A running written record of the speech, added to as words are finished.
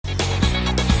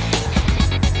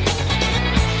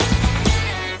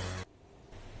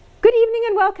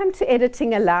morning and welcome to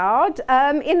Editing Aloud.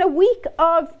 In a week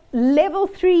of level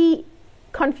 3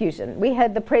 confusion, we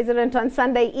had the president on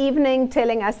Sunday evening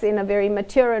telling us in a very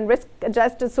mature and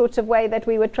risk-adjusted sort of way that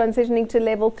we were transitioning to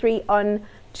level 3 on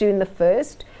June the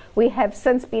 1st. We have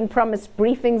since been promised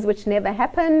briefings which never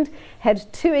happened,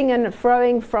 had toing and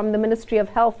froing from the Ministry of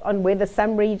Health on whether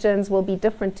some regions will be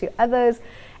different to others,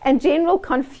 and general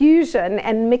confusion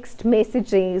and mixed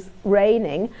messages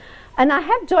reigning. And I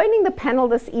have joining the panel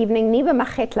this evening Niva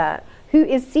Makgetla, who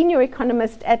is Senior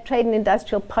Economist at Trade and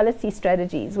Industrial Policy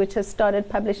Strategies, which has started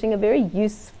publishing a very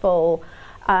useful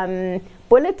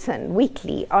bulletin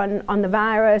weekly on the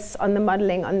virus, on the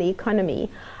modeling, on the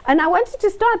economy. And I wanted to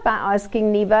start by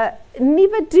asking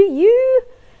Niva, do you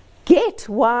get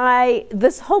why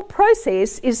this whole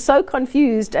process is so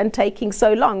confused and taking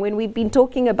so long when we've been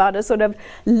talking about a sort of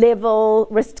level,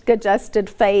 risk-adjusted,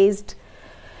 phased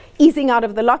easing out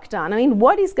of the lockdown? I mean,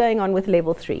 what is going on with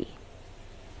level 3?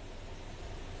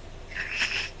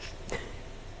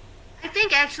 I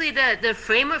think actually the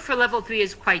framework for level 3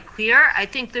 is quite clear. I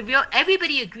think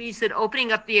everybody agrees that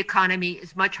opening up the economy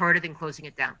is much harder than closing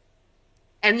it down.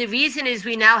 And the reason is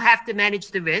we now have to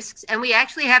manage the risks, and we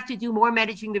actually have to do more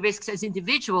managing the risks as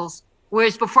individuals,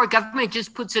 whereas before government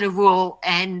just puts in a rule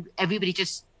and everybody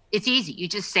it's easy. You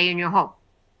just stay in your home.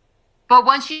 But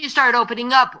once you start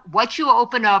opening up, what you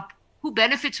open up, who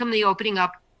benefits from the opening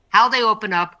up, how they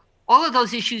open up, all of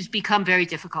those issues become very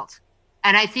difficult.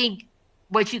 And I think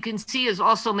what you can see is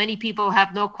also many people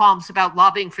have no qualms about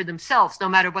lobbying for themselves, no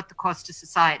matter what the cost to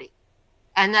society.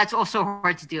 And that's also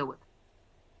hard to deal with.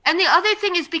 And the other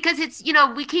thing is because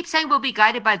we keep saying we'll be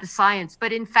guided by the science,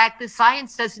 but in fact, the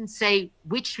science doesn't say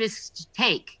which risks to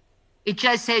take. It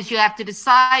just says you have to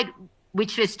decide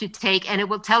which risks to take, and it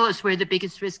will tell us where the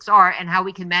biggest risks are and how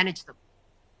we can manage them.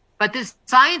 But the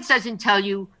science doesn't tell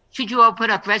you, should you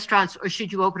open up restaurants or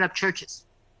should you open up churches?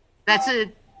 That's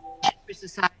a for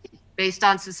society, based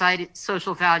on society,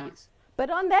 social values. But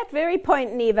on that very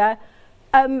point, Niva,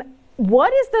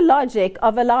 what is the logic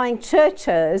of allowing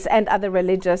churches and other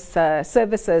religious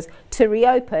services to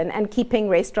reopen and keeping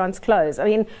restaurants closed? I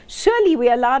mean, surely we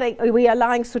are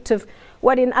allowing sort of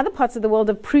what in other parts of the world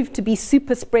have proved to be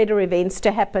super spreader events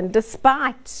to happen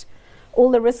despite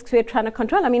all the risks we're trying to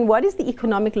control. I mean, what is the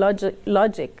economic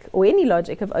logic or any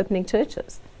logic of opening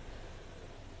churches?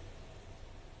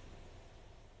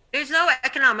 There's no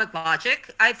economic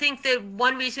logic. I think that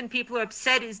one reason people are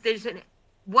upset is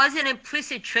was an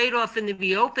implicit trade-off in the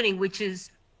reopening, which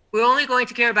is we're only going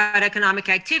to care about economic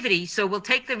activity, so we'll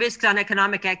take the risks on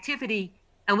economic activity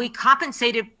and we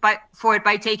compensate for it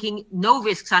by taking no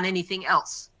risks on anything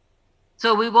else.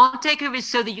 So we won't take a risk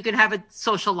so that you can have a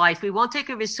social life. We won't take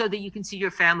a risk so that you can see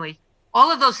your family.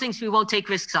 All of those things we won't take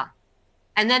risks on.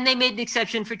 And then they made an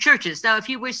exception for churches. Now, if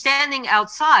you were standing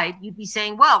outside, you'd be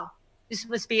saying, well, this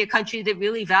must be a country that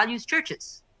really values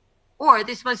churches. Or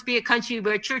this must be a country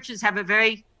where churches have a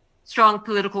very strong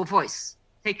political voice.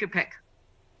 Take your pick.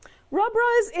 Rob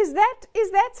Rose, is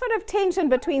that sort of tension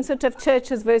between sort of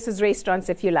churches versus restaurants,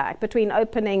 if you like, between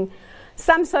opening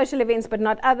some social events but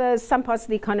not others, some parts of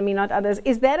the economy not others,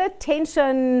 is that a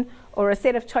tension or a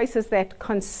set of choices that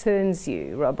concerns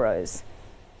you, Rob Rose?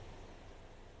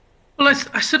 Well,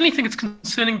 I certainly think it's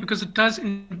concerning because it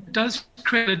does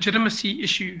create a legitimacy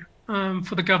issue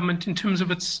for the government in terms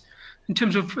of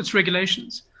its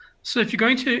regulations. So if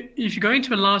you're going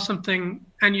to allow something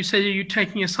and you say you're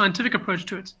taking a scientific approach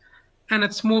to it, and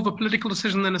it's more of a political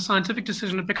decision than a scientific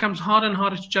decision, it becomes harder and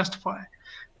harder to justify,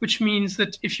 which means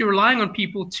that if you're relying on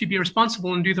people to be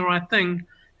responsible and do the right thing,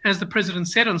 as the president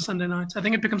said on Sunday night, I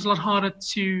think it becomes a lot harder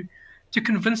to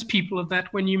convince people of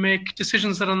that when you make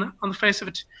decisions that on the face of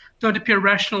it don't appear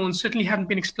rational and certainly haven't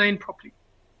been explained properly.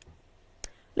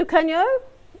 Lucanio,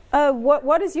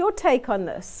 what is your take on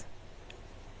this?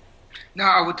 No,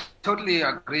 I would totally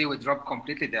agree with Rob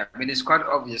completely there. I mean, it's quite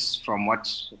obvious from what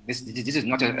this is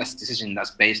not a decision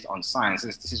that's based on science.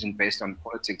 It's a decision based on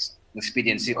politics,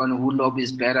 expediency, on who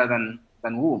lobbies better than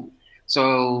who.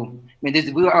 So, I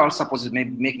mean, we are all supposed to be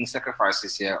making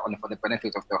sacrifices here for the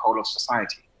benefit of the whole of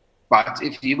society. But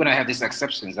if you're going to have these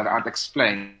exceptions that aren't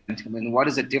explained, I mean, what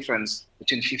is the difference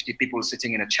between 50 people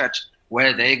sitting in a church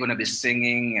where they're going to be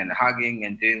singing and hugging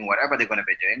and doing whatever they're going to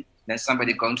be doing, then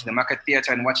somebody going to the market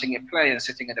theater and watching a play and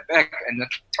sitting at the back and not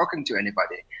talking to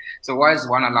anybody? So why is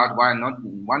one allowed, why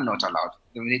one not allowed?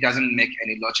 I mean, it doesn't make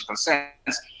any logical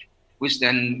sense, which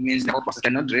then means the whole process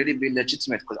cannot really be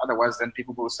legitimate, because otherwise then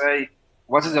people will say,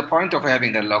 what is the point of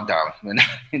having the lockdown?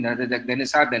 Then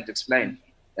it's hard then to explain.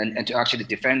 And to actually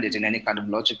defend it in any kind of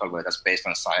logical way that's based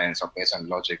on science or based on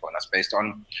logic or that's based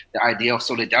on the idea of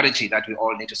solidarity that we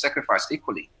all need to sacrifice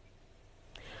equally.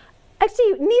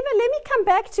 Actually, Neva, let me come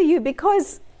back to you,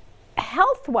 because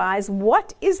health-wise,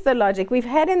 what is the logic? We've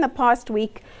had in the past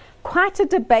week quite a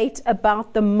debate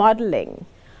about the modeling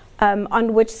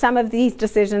on which some of these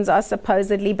decisions are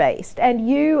supposedly based. And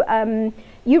you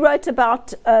wrote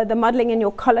about the modeling in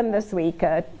your column this week,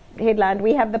 headlined,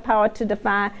 "We Have the Power to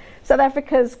Defy South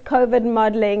Africa's COVID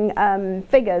modeling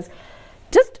figures."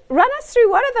 Just run us through,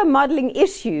 what are the modeling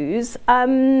issues?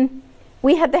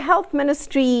 We had the health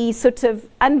ministry sort of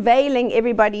unveiling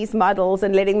everybody's models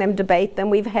and letting them debate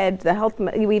them. We've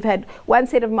had one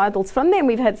set of models from them.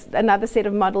 We've had another set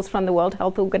of models from the World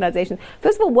Health Organization.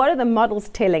 First of all, what are the models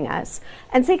telling us?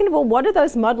 And second of all, what do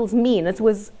those models mean?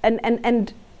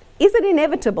 And is it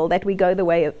inevitable that we go the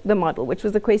way of the model, which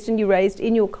was the question you raised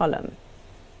in your column?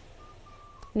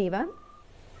 Neva?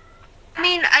 I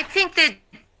mean, I think that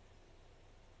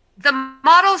the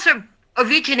models are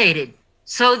originated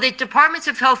so that departments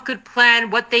of health could plan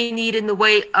what they need in the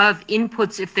way of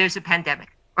inputs if there's a pandemic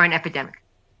or an epidemic.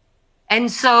 And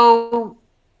so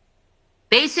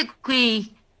they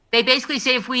basically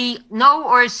say, if we know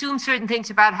or assume certain things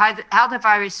about how the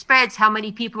virus spreads, how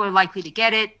many people are likely to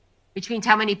get it, which means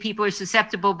how many people are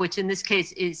susceptible, which in this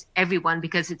case is everyone,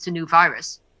 because it's a new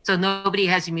virus. So nobody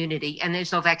has immunity and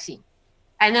there's no vaccine.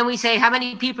 And then we say how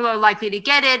many people are likely to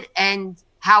get it, and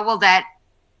how will that,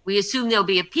 we assume there'll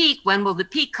be a peak. When will the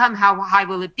peak come? How high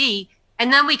will it be?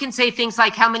 And then we can say things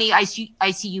like, how many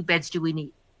ICU beds do we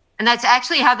need? And that's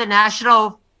actually how the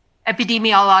national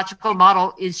epidemiological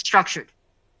model is structured.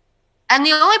 And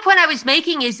the only point I was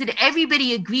making is that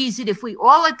everybody agrees that if we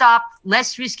all adopt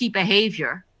less risky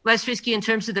behavior, less risky in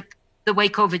terms of the way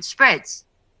COVID spreads,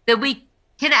 that we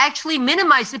can actually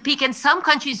minimize the peak. And some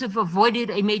countries have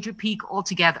avoided a major peak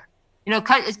altogether. You know,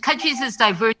 countries as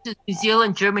diverse as New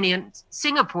Zealand, Germany, and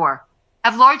Singapore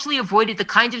have largely avoided the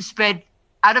kind of spread,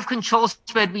 out of control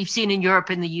spread, we've seen in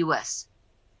Europe and the US.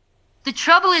 The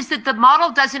trouble is that the model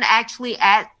doesn't actually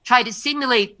try to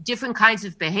simulate different kinds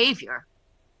of behavior.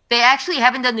 They actually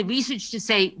haven't done the research to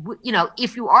say, you know,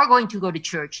 if you are going to go to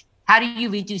church, how do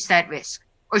you reduce that risk?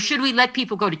 Or should we let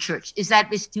people go to church? Is that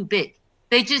risk too big?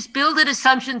 They just builded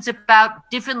assumptions about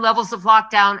different levels of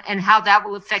lockdown and how that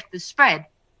will affect the spread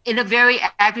in a very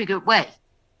aggregate way.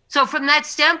 So from that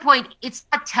standpoint, it's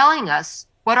not telling us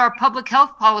what our public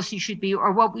health policy should be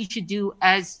or what we should do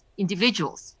as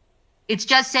individuals. It's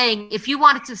just saying, if you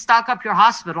wanted to stock up your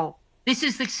hospital, this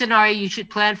is the scenario you should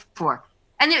plan for.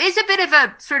 And there is a bit of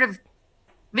a sort of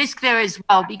risk there as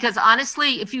well, because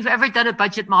honestly, if you've ever done a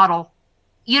budget model,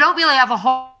 you don't really have a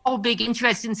whole big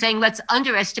interest in saying, let's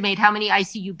underestimate how many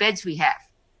ICU beds we have.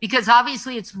 Because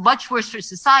obviously it's much worse for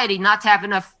society not to have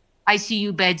enough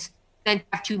ICU beds than to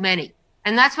have too many.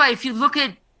 And that's why if you look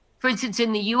at, for instance,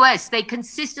 in the US, they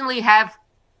consistently have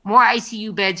more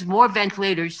ICU beds, more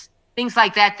ventilators, things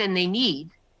like that than they need.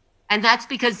 And that's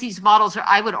because these models are,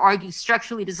 I would argue,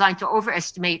 structurally designed to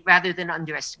overestimate rather than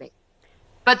underestimate.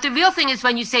 But the real thing is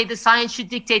when you say the science should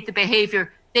dictate the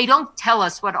behavior, they don't tell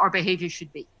us what our behavior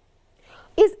should be.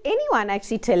 Is anyone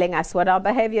actually telling us what our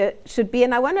behavior should be?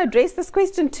 And I want to address this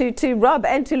question to Rob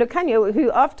and to Lukhanyo,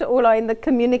 who after all are in the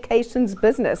communications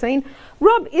business. I mean,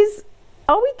 Rob,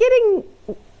 are we getting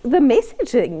the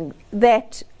messaging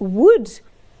that would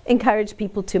encourage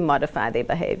people to modify their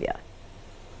behavior?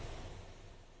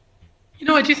 You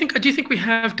know, I do think we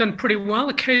have done pretty well.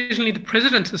 Occasionally, the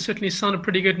president has certainly sounded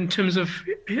pretty good in terms of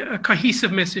a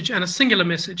cohesive message and a singular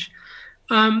message.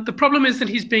 The problem is that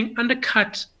he's being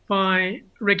undercut by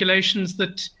regulations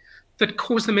that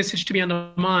cause the message to be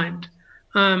undermined.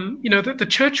 You know, the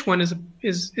church one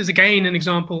is again an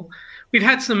example. We've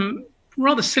had some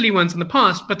rather silly ones in the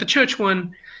past, but the church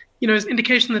one, you know, is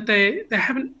indication that they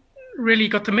haven't really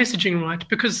got the messaging right.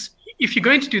 Because if you're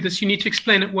going to do this, you need to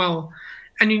explain it well.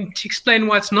 And you need to explain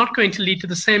why it's not going to lead to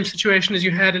the same situation as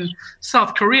you had in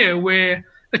South Korea, where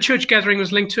a church gathering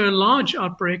was linked to a large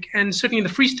outbreak, and certainly in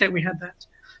the Free State we had that.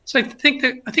 So I think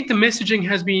the messaging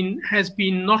has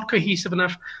been not cohesive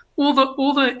enough. All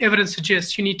the evidence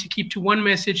suggests you need to keep to one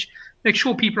message, make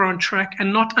sure people are on track,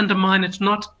 and not undermine it,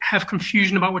 not have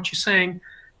confusion about what you're saying.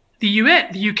 The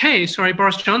UK,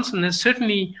 Boris Johnson has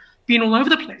certainly been all over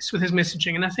the place with his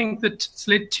messaging, and I think that it's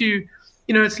led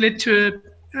to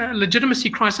a legitimacy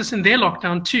crisis in their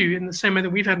lockdown too, in the same way that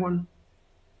we've had one.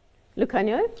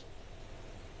 Lukhanyo?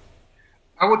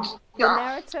 The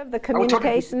narrative, the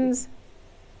communications.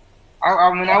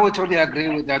 I would totally agree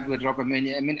with that with Rob. I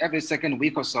mean, every second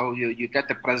week or so, you get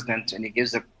the president and he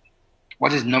gives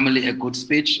what is normally a good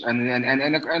speech, and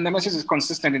the message is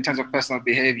consistent in terms of personal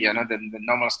behavior. You know, the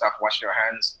normal stuff: wash your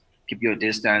hands, keep your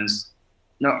distance.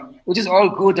 No, which is all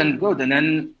good, and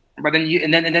then But then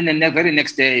the very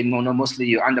next day, mostly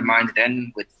you undermined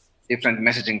then with different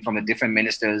messaging from the different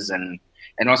ministers and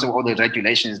also all the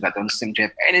regulations that don't seem to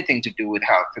have anything to do with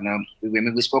health.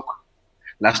 We spoke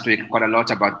last week quite a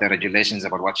lot about the regulations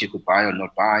about what you could buy or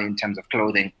not buy in terms of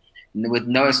clothing, with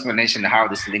no explanation how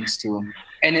this links to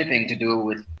anything to do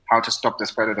with how to stop the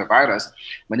spread of the virus.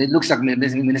 When it looks like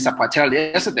Minister Patel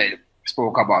yesterday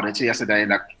spoke about it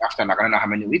like after I don't know how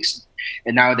many weeks,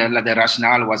 and now the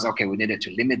rationale was, okay, we needed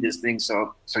to limit this thing,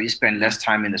 so you spend less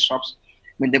time in the shops.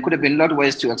 I mean, there could have been a lot of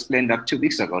ways to explain that 2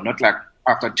 weeks ago, not like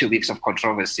after 2 weeks of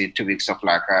controversy, 2 weeks of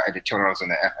editorials on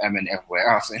the FM and everywhere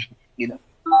else.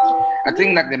 I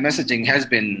think the messaging has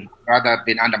been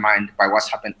undermined by what's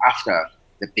happened after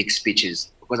the big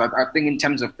speeches, because I think in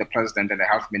terms of the president and the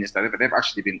health minister, they've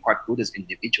actually been quite good as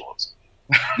individuals.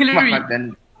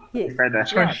 Hillary, Yes.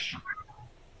 sorry.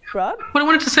 Rob? What I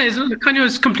wanted to say is Lukhanyo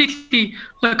is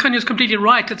completely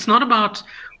right. It's not about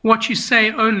what you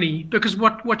say only, because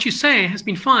what you say has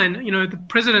been fine. The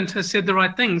president has said the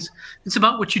right things. It's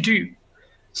about what you do.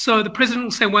 So the president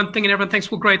will say one thing and everyone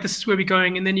thinks, well, great, this is where we're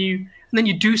going. And then you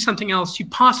do something else. You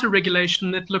pass a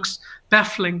regulation that looks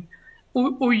baffling,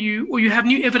 or you have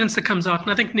new evidence that comes out.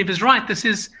 And I think Niv is right. This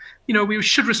is, we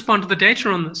should respond to the data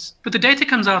on this. But the data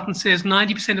comes out and says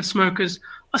 90% of smokers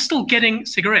are still getting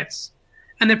cigarettes.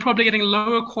 And they're probably getting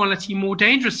lower quality, more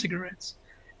dangerous cigarettes.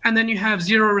 And then you have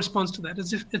zero response to that,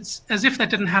 as if that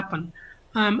didn't happen.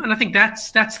 And I think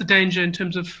that's the danger in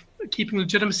terms of keeping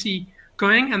legitimacy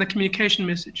going and the communication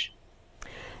message.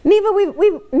 Niva,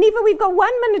 we've got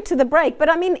 1 minute to the break, but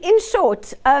I mean, in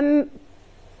short,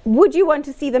 would you want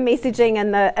to see the messaging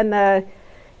and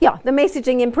the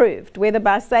messaging improved, whether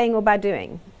by saying or by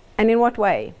doing, and in what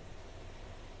way?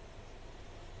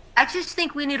 I just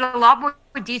think we need a lot more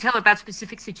detail about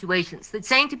specific situations. That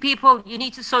saying to people, you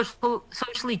need to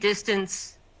socially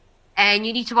distance and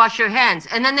you need to wash your hands.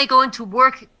 And then they go into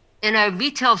work in a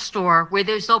retail store where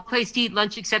there's no place to eat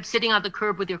lunch except sitting on the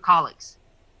curb with your colleagues.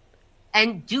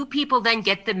 And do people then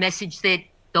get the message that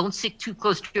don't sit too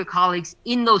close to your colleagues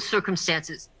in those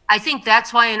circumstances? I think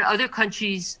that's why in other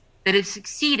countries that have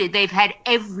succeeded, they've had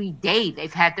every day,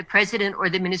 they've had the president or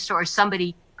the minister or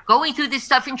somebody going through this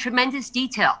stuff in tremendous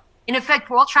detail. In effect,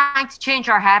 we're all trying to change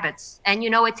our habits. And,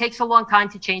 it takes a long time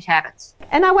to change habits.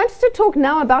 And I wanted to talk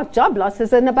now about job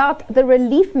losses and about the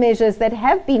relief measures that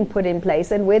have been put in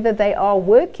place and whether they are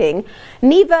working.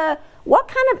 Niva, what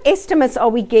kind of estimates are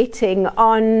we getting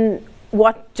on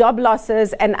what job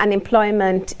losses and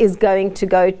unemployment is going to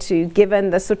go to,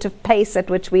 given the sort of pace at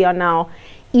which we are now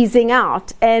easing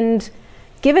out? And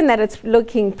given that it's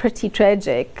looking pretty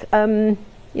tragic,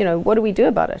 what do we do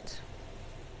about it?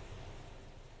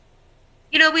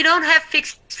 We don't have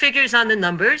fixed figures on the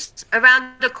numbers.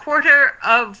 Around a quarter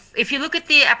of, if you look at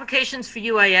the applications for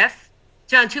UIF,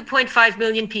 it's around 2.5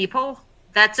 million people.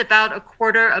 That's about a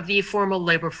quarter of the formal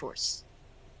labor force.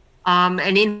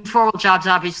 And informal jobs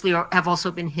obviously have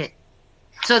also been hit.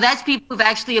 So that's people who've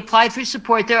actually applied for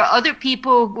support. There are other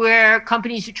people where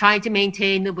companies are trying to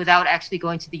maintain them without actually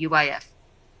going to the UIF.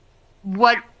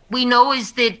 What we know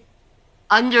is that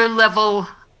under level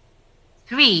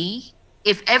 3,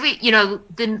 if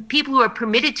the people who are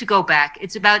permitted to go back,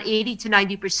 it's about 80 to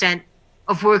 90%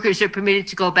 of workers are permitted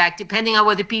to go back, depending on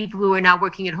whether people who are now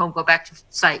working at home go back to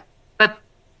site. But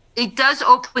it does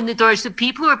open the doors to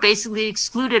people who are basically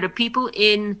excluded, are people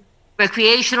in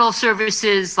recreational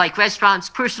services like restaurants,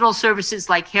 personal services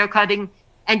like haircutting,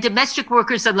 and domestic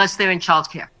workers unless they're in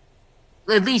childcare.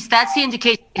 At least that's the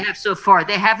indication they have so far.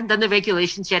 They haven't done the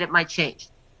regulations yet. It might change.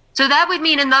 So that would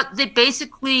mean that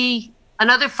basically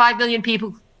another 5 million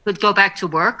people could go back to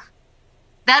work.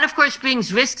 That, of course,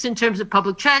 brings risks in terms of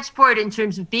public transport, in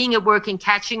terms of being at work and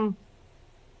catching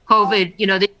COVID.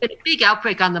 There's been a big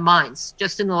outbreak on the mines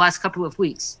just in the last couple of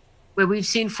weeks, where we've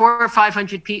seen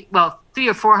 300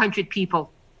 or 400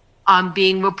 people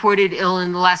being reported ill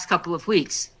in the last couple of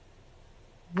weeks.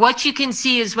 What you can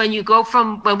see is when we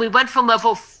went from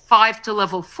level 5 to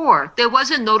level 4, there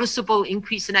was a noticeable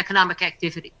increase in economic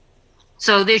activity.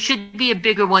 So there should be a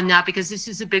bigger one now because this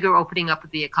is a bigger opening up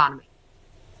of the economy.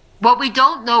 What we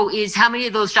don't know is how many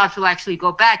of those jobs will actually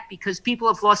go back because people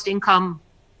have lost income.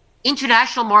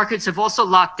 International markets have also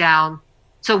locked down.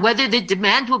 So whether the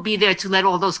demand will be there to let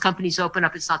all those companies open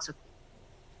up, it's not so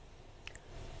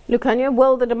clear. Lukhanyo,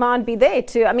 will the demand be there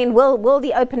will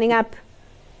the opening up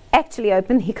actually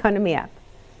open the economy up?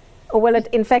 Or will it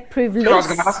in fact prove less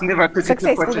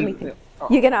successful than we think?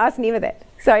 You're going to ask Niva that.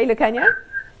 Sorry, Lukhanyo?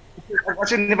 I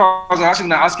was actually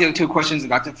going to ask you 2 questions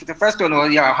about it. The first one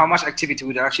was, how much activity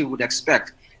would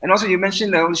expect? And also you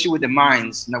mentioned the issue with the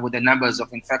mines, with the numbers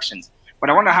of infections. But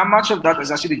I wonder how much of that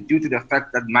is actually due to the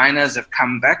fact that miners have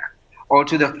come back, or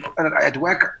to the at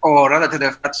work, or rather to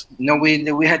the fact,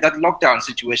 we had that lockdown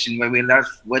situation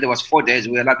where there was 4 days,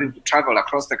 we allowed people to travel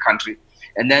across the country,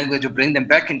 and then we had to bring them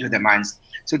back into the mines.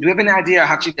 So do you have any idea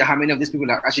actually how many of these people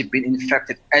have actually been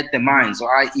infected at the mines,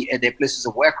 or i.e. at their places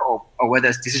of work, or whether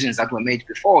there's decisions that were made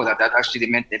before that actually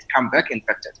meant they'd come back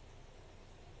infected?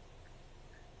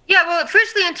 Yeah, well,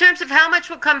 firstly, in terms of how much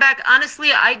will come back,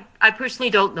 honestly, I personally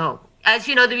don't know. As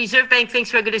you know, the Reserve Bank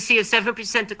thinks we're going to see a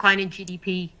 7% decline in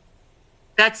GDP.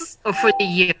 That's for the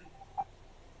year.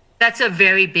 That's a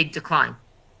very big decline.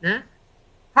 Yeah?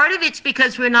 Part of it's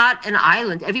because we're not an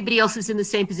island. Everybody else is in the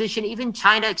same position. Even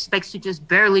China expects to just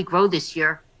barely grow this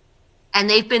year. And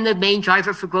they've been the main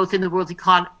driver for growth in the world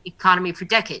economy for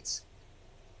decades.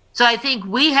 So I think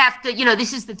we have to,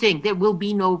 this is the thing. There will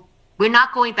be we're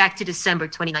not going back to December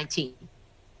 2019.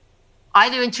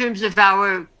 Either in terms of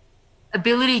our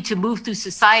ability to move through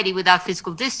society without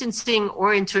physical distancing,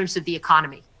 or in terms of the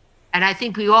economy. And I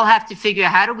think we all have to figure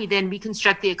out how do we then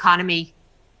reconstruct the economy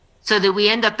so that we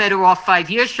end up better off 5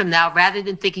 years from now, rather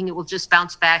than thinking it will just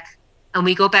bounce back and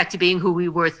we go back to being who we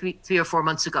were three or 4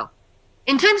 months ago.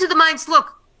 In terms of the mines,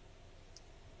 look,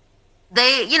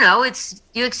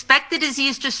 you expect the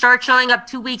disease to start showing up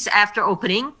 2 weeks after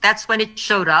opening. That's when it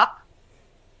showed up.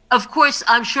 Of course,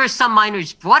 I'm sure some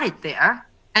miners brought it there,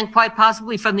 and quite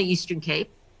possibly from the Eastern Cape,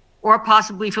 or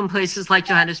possibly from places like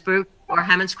Johannesburg or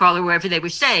Hammanskraal or wherever they were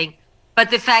staying. But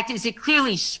the fact is it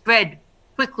clearly spread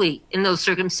quickly in those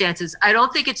circumstances. I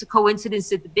don't think it's a coincidence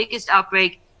that the biggest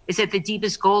outbreak is at the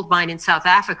deepest gold mine in South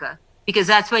Africa, because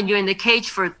that's when you're in the cage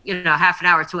for, half an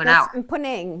hour to an hour.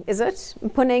 Mponeng, is it?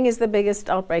 Mponeng is the biggest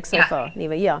outbreak so far,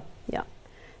 Neva. Yeah.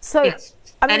 So, yes.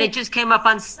 And it just came up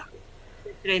on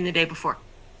today and the day before.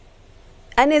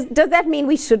 And does that mean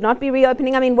we should not be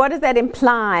reopening? I mean, what does that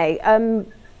imply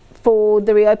for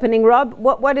the reopening, Rob?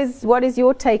 What is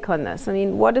your take on this? I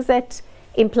mean, what does that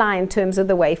imply in terms of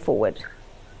the way forward?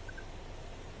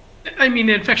 I mean,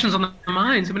 the infections on the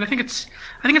mines. I think it's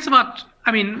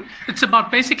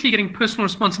about basically getting personal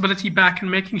responsibility back and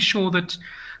making sure that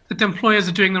the employers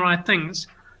are doing the right things.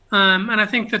 And I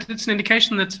think that it's an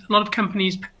indication that a lot of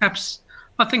companies perhaps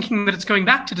are thinking that it's going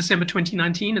back to December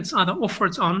 2019. It's either off or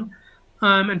it's on.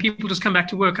 And people just come back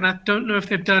to work. And I don't know if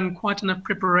they've done quite enough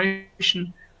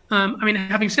preparation.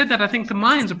 Having said that, I think the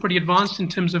mines are pretty advanced in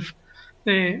terms of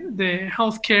their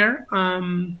healthcare.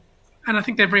 And I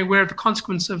think they're very aware of the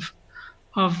consequence of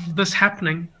this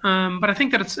happening. But I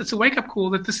think that it's a wake-up call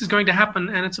that this is going to happen,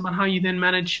 and it's about how you then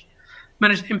manage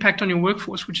the impact on your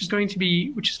workforce, it's going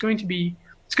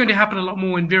to happen a lot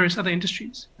more in various other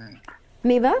industries.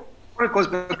 Neva? Well, of course,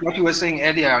 what you were saying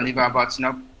earlier, Neva, about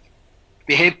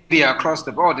behavior across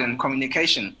the board and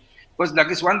communication.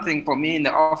 Because it's one thing for me in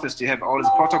the office to have all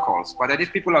these protocols, but that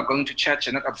if people are going to church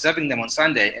and not observing them on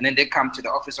Sunday, and then they come to the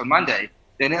office on Monday,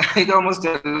 then it almost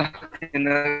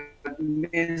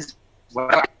means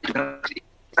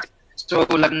so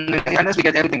unless we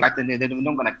get everything right, then we're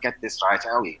not going to get this right,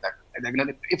 are we?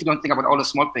 If you don't think about all the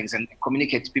small things and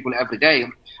communicate to people every day,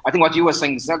 I think what you were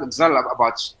saying, Zal,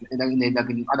 about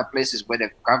in other places where the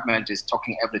government is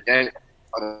talking every day,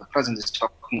 or the president is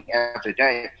talking every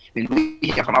day, then we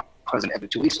hear from our president every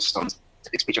 2 weeks or so.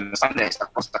 Big speech on Sunday,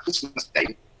 Christmas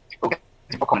Day. Okay,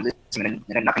 people come listen, and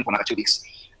then nothing for another 2 weeks.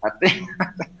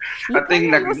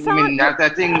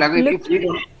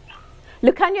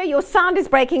 Lukhanyo, your sound is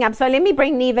breaking up, so let me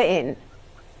bring Neva in.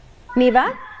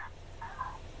 Neva?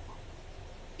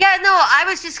 Yeah, no, I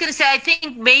was just going to say, I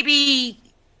think maybe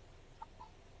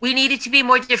we needed to be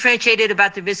more differentiated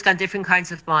about the risk on different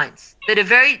kinds of mines. That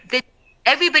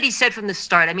everybody said from the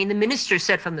start, the minister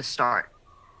said from the start,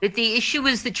 that the issue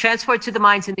is the transport to the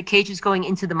mines and the cages going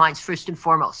into the mines first and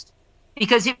foremost.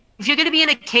 Because if you're going to be in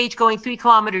a cage going 3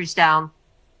 kilometers down,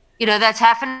 that's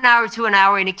half an hour to an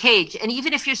hour in a cage. And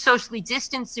even if you're socially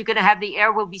distanced, you're going to have the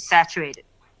air will be saturated.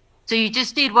 So you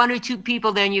just need 1 or 2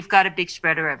 people there and you've got a big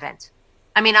spreader event.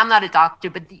 I'm not a doctor,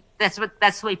 but that's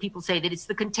the way people say that it's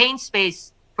the contained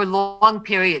space for long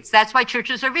periods. That's why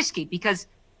churches are risky, because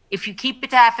if you keep it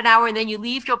to half an hour and then you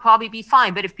leave, you'll probably be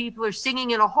fine. But if people are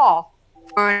singing in a hall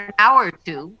for an hour or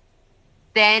two,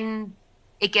 then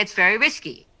it gets very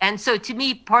risky. And so to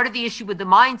me, part of the issue with the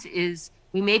mines is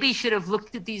we maybe should have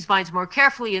looked at these mines more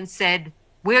carefully and said,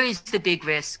 where is the big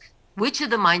risk? Which of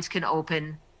the mines can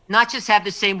open? Not just have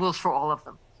the same rules for all of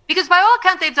them. Because by all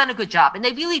accounts, they've done a good job. And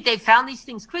they've found these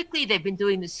things quickly. They've been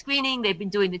doing the screening. They've been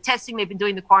doing the testing. They've been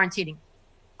doing the quarantining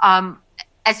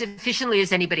as efficiently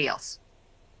as anybody else.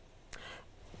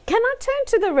 Can I turn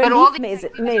to the relief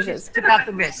measures? It's about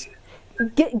the risk.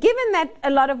 Given that a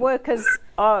lot of workers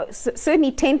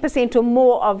certainly 10% or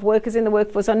more of workers in the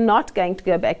workforce are not going to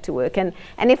go back to work. And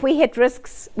if we hit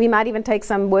risks, we might even take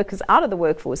some workers out of the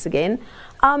workforce again.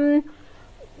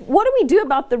 What do we do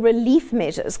about the relief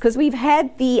measures? Because we've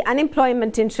had the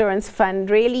Unemployment Insurance Fund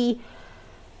really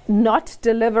not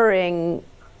delivering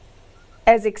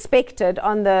as expected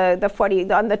on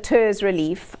the TERS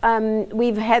relief.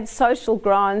 We've had social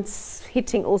grants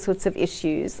hitting all sorts of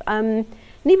issues.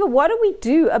 Neva, what do we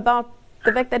do about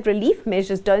the fact that relief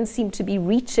measures don't seem to be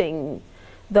reaching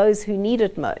those who need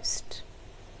it most?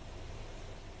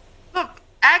 Look,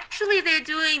 actually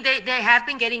they have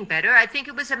been getting better. I think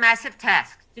it was a massive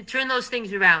task to turn those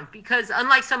things around because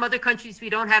unlike some other countries, we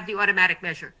don't have the automatic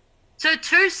measure. So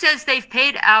TERS says they've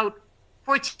paid out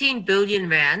 14 billion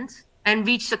rand and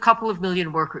reached a couple of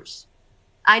million workers.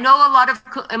 I know a lot of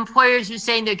employers are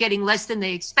saying they're getting less than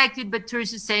they expected, but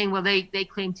TERS is saying, well, they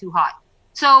claim too high.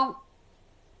 So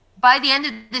by the end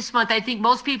of this month, I think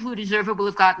most people who deserve it will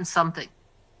have gotten something.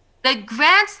 The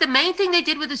grants, the main thing they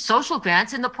did with the social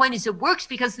grants, and the point is it works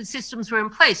because the systems were in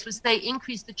place, was they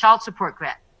increased the child support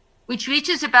grant, which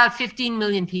reaches about 15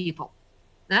 million people.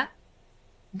 Yeah?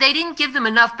 They didn't give them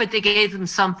enough, but they gave them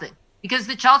something. Because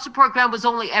the child support grant was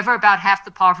only ever about half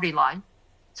the poverty line.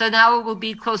 So now it will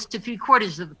be close to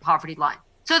 3/4 of the poverty line.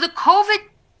 So the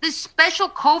special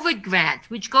COVID grant,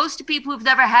 which goes to people who've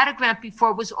never had a grant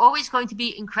before, was always going to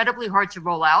be incredibly hard to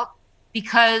roll out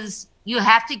because you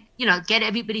have to, get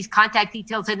everybody's contact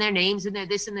details and their names and their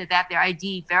this and their that, their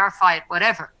ID, verify it,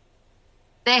 whatever.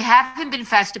 They haven't been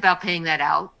fast about paying that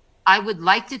out. I would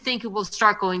like to think it will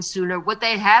start going sooner. What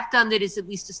they have done that is at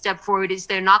least a step forward is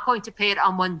they're not going to pay it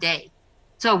on one day.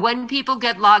 So when people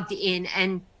get logged in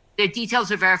and their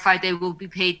details are verified, they will be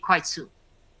paid quite soon.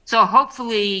 So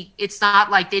hopefully it's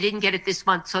not like they didn't get it this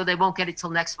month, so they won't get it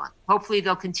till next month. Hopefully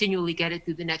they'll continually get it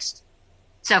through the next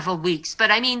several weeks.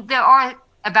 But I mean, there are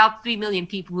about 3 million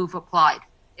people who've applied.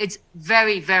 It's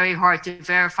very, very hard to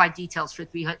verify details for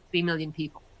 3 million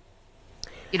people.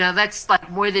 That's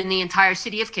like more than the entire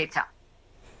city of Cape Town.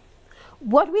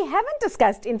 What we haven't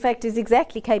discussed, in fact, is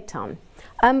exactly Cape Town.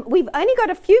 We've only got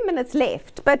a few minutes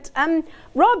left, but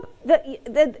Rob,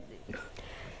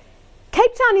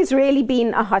 Cape Town has really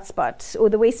been a hotspot, or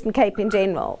the Western Cape in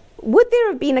general. Would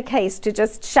there have been a case to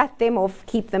just shut them off,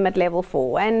 keep them at level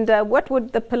 4? And what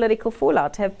would the political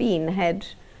fallout have been had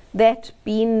that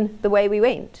been the way we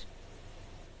went?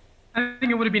 I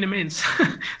think it would have been immense.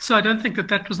 So I don't think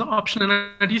that was the option. And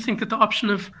I do think that the option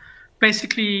of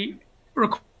basically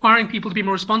requiring people to be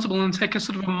more responsible and take a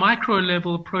sort of a micro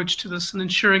level approach to this and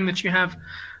ensuring that you have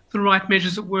the right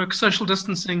measures at work, social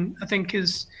distancing, I think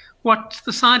is what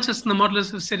the scientists and the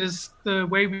modelers have said is the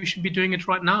way we should be doing it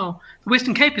right now. The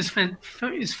Western Cape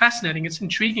is fascinating. It's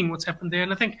intriguing what's happened there.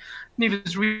 And I think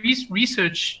Neva's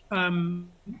research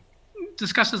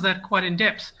discusses that quite in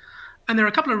depth. And there are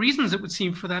a couple of reasons it would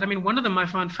seem for that. I mean, one of them I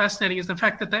find fascinating is the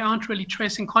fact that they aren't really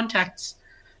tracing contacts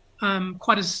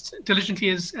quite as diligently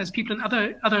as people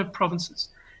in other provinces.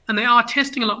 And they are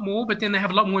testing a lot more, but then they have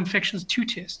a lot more infections to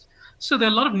test. So there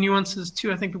are a lot of nuances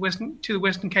to, I think, the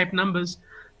Western Cape numbers.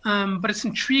 But it's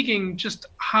intriguing just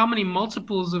how many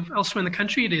multiples of elsewhere in the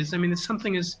country it is. I mean,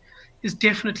 something is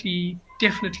definitely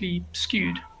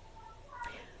skewed.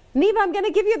 Neva, I'm going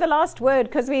to give you the last word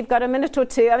because we've got a minute or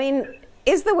two. I mean,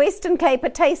 is the Western Cape a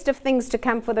taste of things to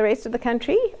come for the rest of the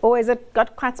country, or has it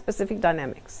got quite specific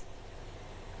dynamics?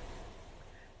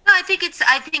 No, I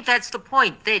think that's the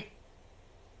point, that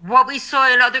what we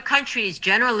saw in other countries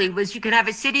generally was you can have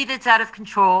a city that's out of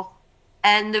control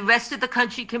and the rest of the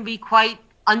country can be quite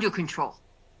under control.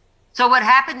 So what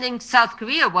happened in South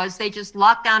Korea was they just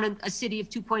locked down a city of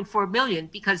 2.4 million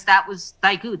because that was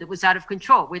Daegu, that was out of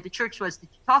control, where the church was that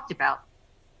you talked about.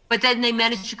 But then they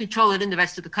managed to control it in the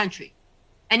rest of the country.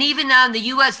 And even now in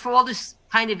the US, for all this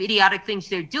kind of idiotic things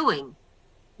they're doing,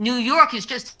 New York is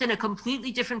just in a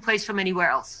completely different place from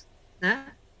anywhere else.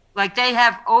 Like they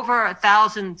have over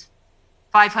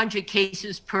 1,500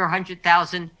 cases per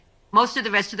 100,000. Most of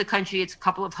the rest of the country, it's a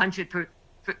couple of hundred per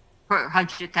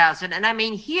 100,000. And I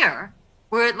mean, here,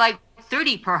 we're at like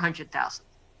 30 per 100,000.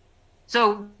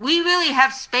 So we really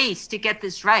have space to get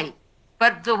this right.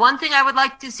 But the one thing I would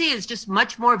like to see is just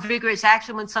much more vigorous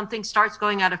action when something starts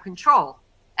going out of control,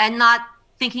 and not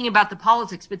thinking about the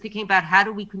politics, but thinking about how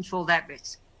do we control that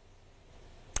risk.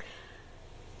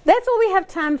 That's all we have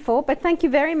time for, but thank you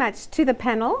very much to the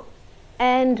panel.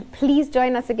 And please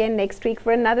join us again next week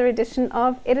for another edition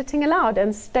of Editing Aloud,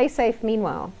 and stay safe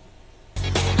meanwhile.